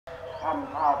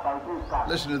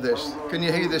Listen to this. Can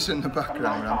you hear this in the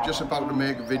background? I'm just about to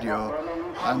make a video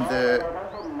and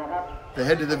the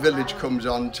head of the village comes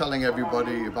on telling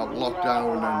everybody about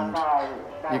lockdown,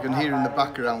 and you can hear in the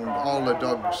background all the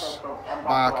dogs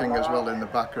barking as well in the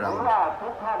background.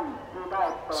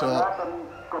 So,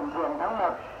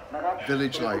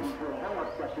 village life.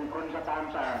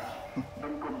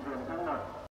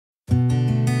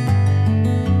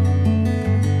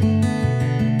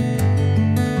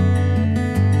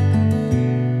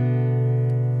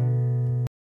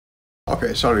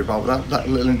 Okay, sorry about that. That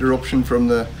little interruption from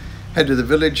the head of the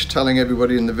village telling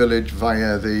everybody in the village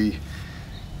via the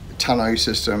tannoy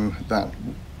system that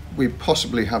we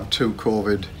possibly have 2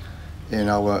 COVID in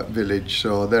our village.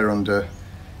 So they're under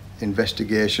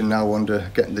investigation now,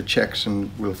 under getting the checks, and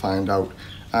we'll find out.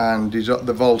 And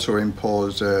they've also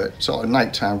imposed a sort of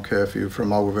nighttime curfew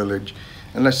from our village.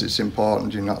 Unless it's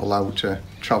important, you're not allowed to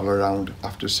travel around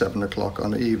after 7 o'clock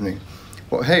on the evening.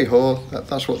 But hey ho,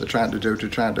 that's what they're trying to do, to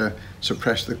try to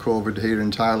suppress the COVID here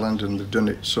in Thailand, and they've done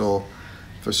it for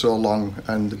so long,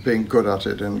 and they've been good at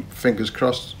it, and fingers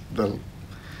crossed they'll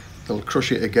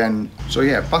crush it again. So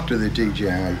yeah, back to the DJI.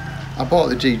 I bought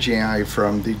the DJI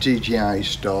from the DJI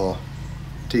store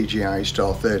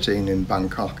 13 in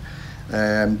Bangkok.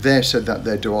 They said that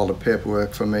they'd do all the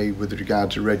paperwork for me with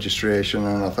regard to registration,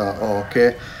 and I thought, oh,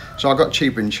 okay. So I got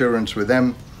cheap insurance with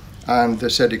them, and they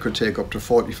said it could take up to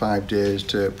 45 days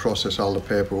to process all the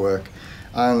paperwork.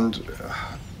 And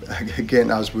again,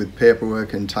 as with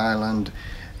paperwork in Thailand,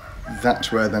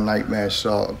 that's where the nightmare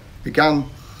sort of began.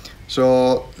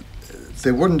 So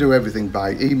they wouldn't do everything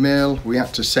by email. We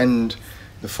had to send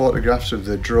the photographs of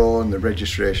the drone, the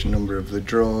registration number of the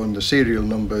drone, the serial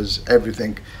numbers,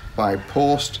 everything by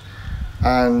post.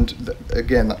 And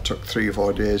again, that took 3 or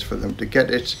 4 days for them to get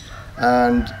it.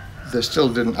 And they still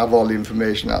didn't have all the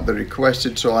information that they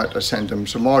requested, so I had to send them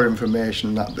some more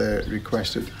information that they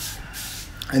requested.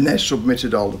 And they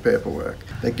submitted all the paperwork.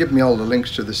 They give me all the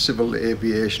links to the Civil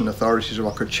Aviation Authority so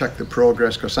I could check the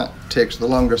progress, because that takes the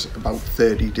longest, about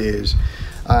 30 days.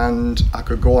 And I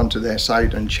could go onto their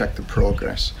site and check the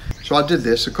progress. So I did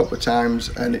this a couple of times,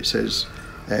 and it says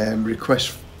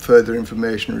request further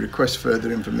information, request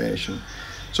further information.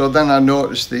 So then I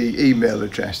noticed the email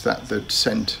address that they'd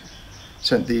sent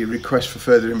the request for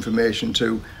further information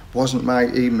to wasn't my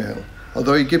email.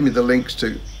 Although he gave me the links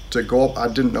to go up, I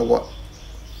didn't know what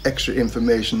extra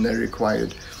information they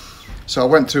required. So I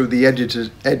went through the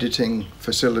editing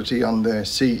facility on the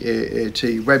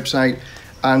CAAT website,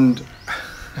 and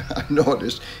I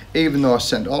noticed, even though I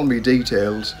sent all my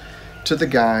details to the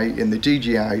guy in the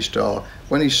DJI store,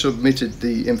 when he submitted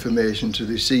the information to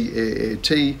the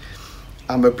CAAT,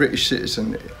 I'm a British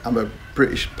citizen, I'm a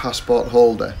British passport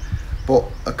holder, but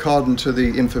according to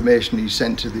the information he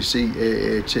sent to the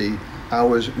CAAT, I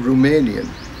was Romanian.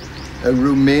 A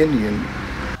Romanian,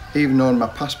 even though my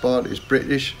passport is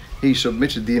British, he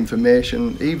submitted the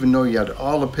information, even though he had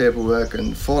all the paperwork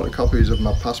and photocopies of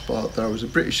my passport that I was a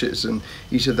British citizen,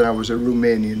 he said that I was a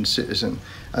Romanian citizen.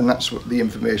 And that's what the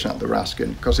information that they're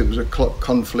asking, because it was a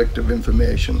conflict of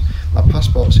information. My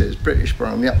passport says British, but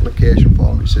on the application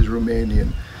form it says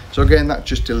Romanian. So again, that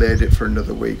just delayed it for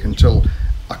another week until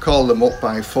I called them up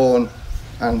by phone,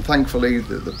 and thankfully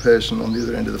the person on the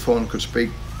other end of the phone could speak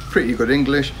pretty good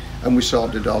English, and we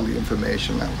sorted all the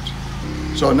information out.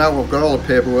 So now I've got all the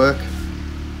paperwork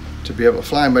to be able to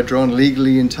fly my drone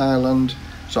legally in Thailand.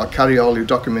 So I carry all your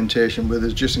documentation with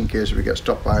us just in case we get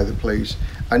stopped by the police.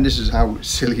 And this is how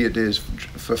silly it is.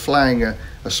 For flying a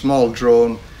small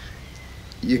drone,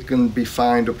 you can be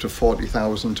fined up to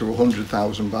 40,000 to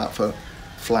 100,000 baht for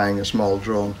flying a small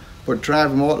drone. But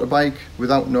drive a motorbike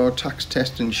without no tax,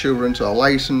 test, insurance or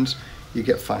license, you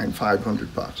get fined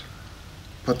 500 baht.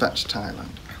 But that's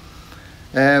Thailand.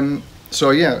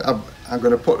 So yeah, I'm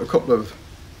going to put a couple of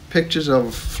pictures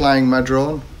of flying my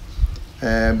drone.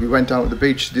 We went down to the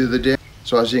beach the other day.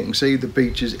 So as you can see, the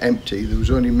beach is empty. There was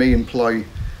only me and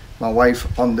my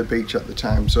wife, on the beach at the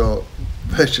time. So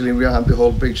virtually we had the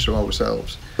whole beach to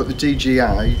ourselves. But the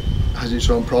DJI has its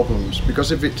own problems,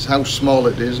 because if it's how small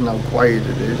it is and how quiet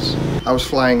it is. I was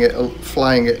flying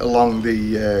it along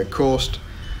the coast,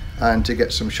 and to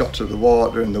get some shots of the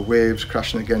water and the waves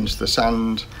crashing against the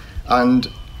sand, and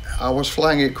I was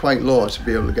flying it quite low to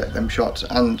be able to get them shots,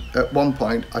 and at one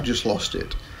point I just lost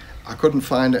it. I couldn't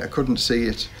find it, I couldn't see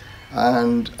it,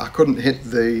 and I couldn't hit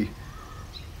the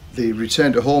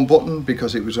return to home button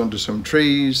because it was under some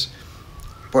trees,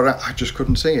 but I just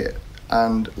couldn't see it.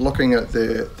 And looking at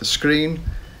the screen,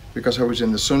 because I was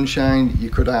in the sunshine, you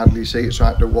could hardly see it, so I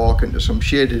had to walk into some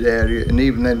shaded area, and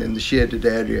even then in the shaded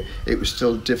area it was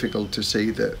still difficult to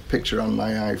see the picture on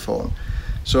my iPhone.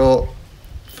 So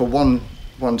for one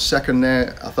second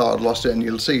there I thought I'd lost it, and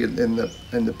you'll see it in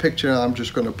the picture I'm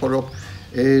just going to put up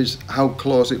is how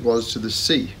close it was to the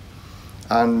sea.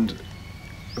 And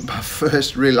my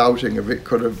first real outing of it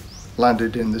could have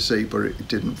landed in the sea, but it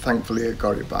didn't. Thankfully I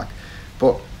got it back.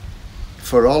 But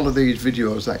for all of these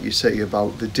videos that you see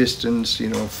about the distance, you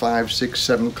know, 5, 6,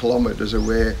 7 kilometers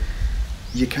away,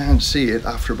 you can't see it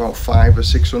after about 500 or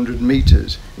 600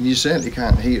 meters, and you certainly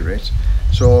can't hear it.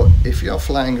 So if you're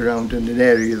flying around in an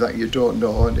area that you don't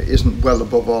know and it isn't well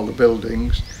above all the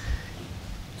buildings,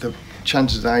 the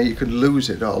chances are you could lose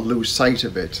it or lose sight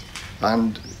of it,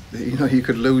 and you know, you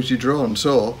could lose your drone.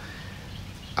 So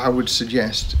I would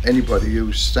suggest anybody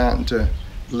who's starting to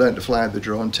learn to fly the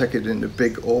drone, take it into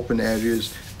big open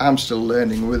areas. I'm still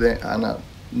learning with it, and I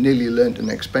nearly learned an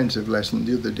expensive lesson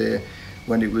the other day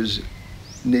when it was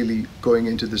nearly going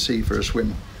into the sea for a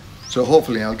swim. So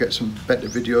hopefully I'll get some better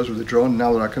videos with the drone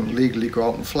now that I can legally go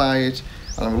out and fly it,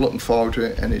 and I'm looking forward to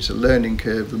it, and it's a learning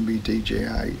curve with me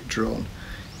DJI drone.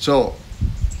 So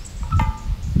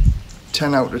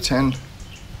 10 out of 10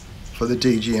 for the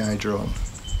DJI drone.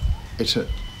 It's a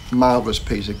marvellous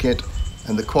piece of kit,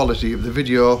 and the quality of the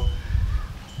video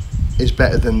is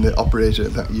better than the operator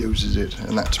that uses it,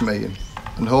 and that's me.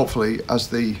 And hopefully as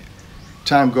the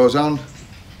time goes on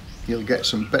you'll get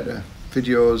some better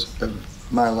videos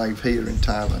of my life here in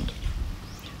Thailand.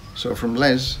 So from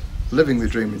Les, living the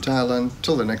dream in Thailand,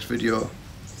 till the next video,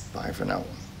 bye for now.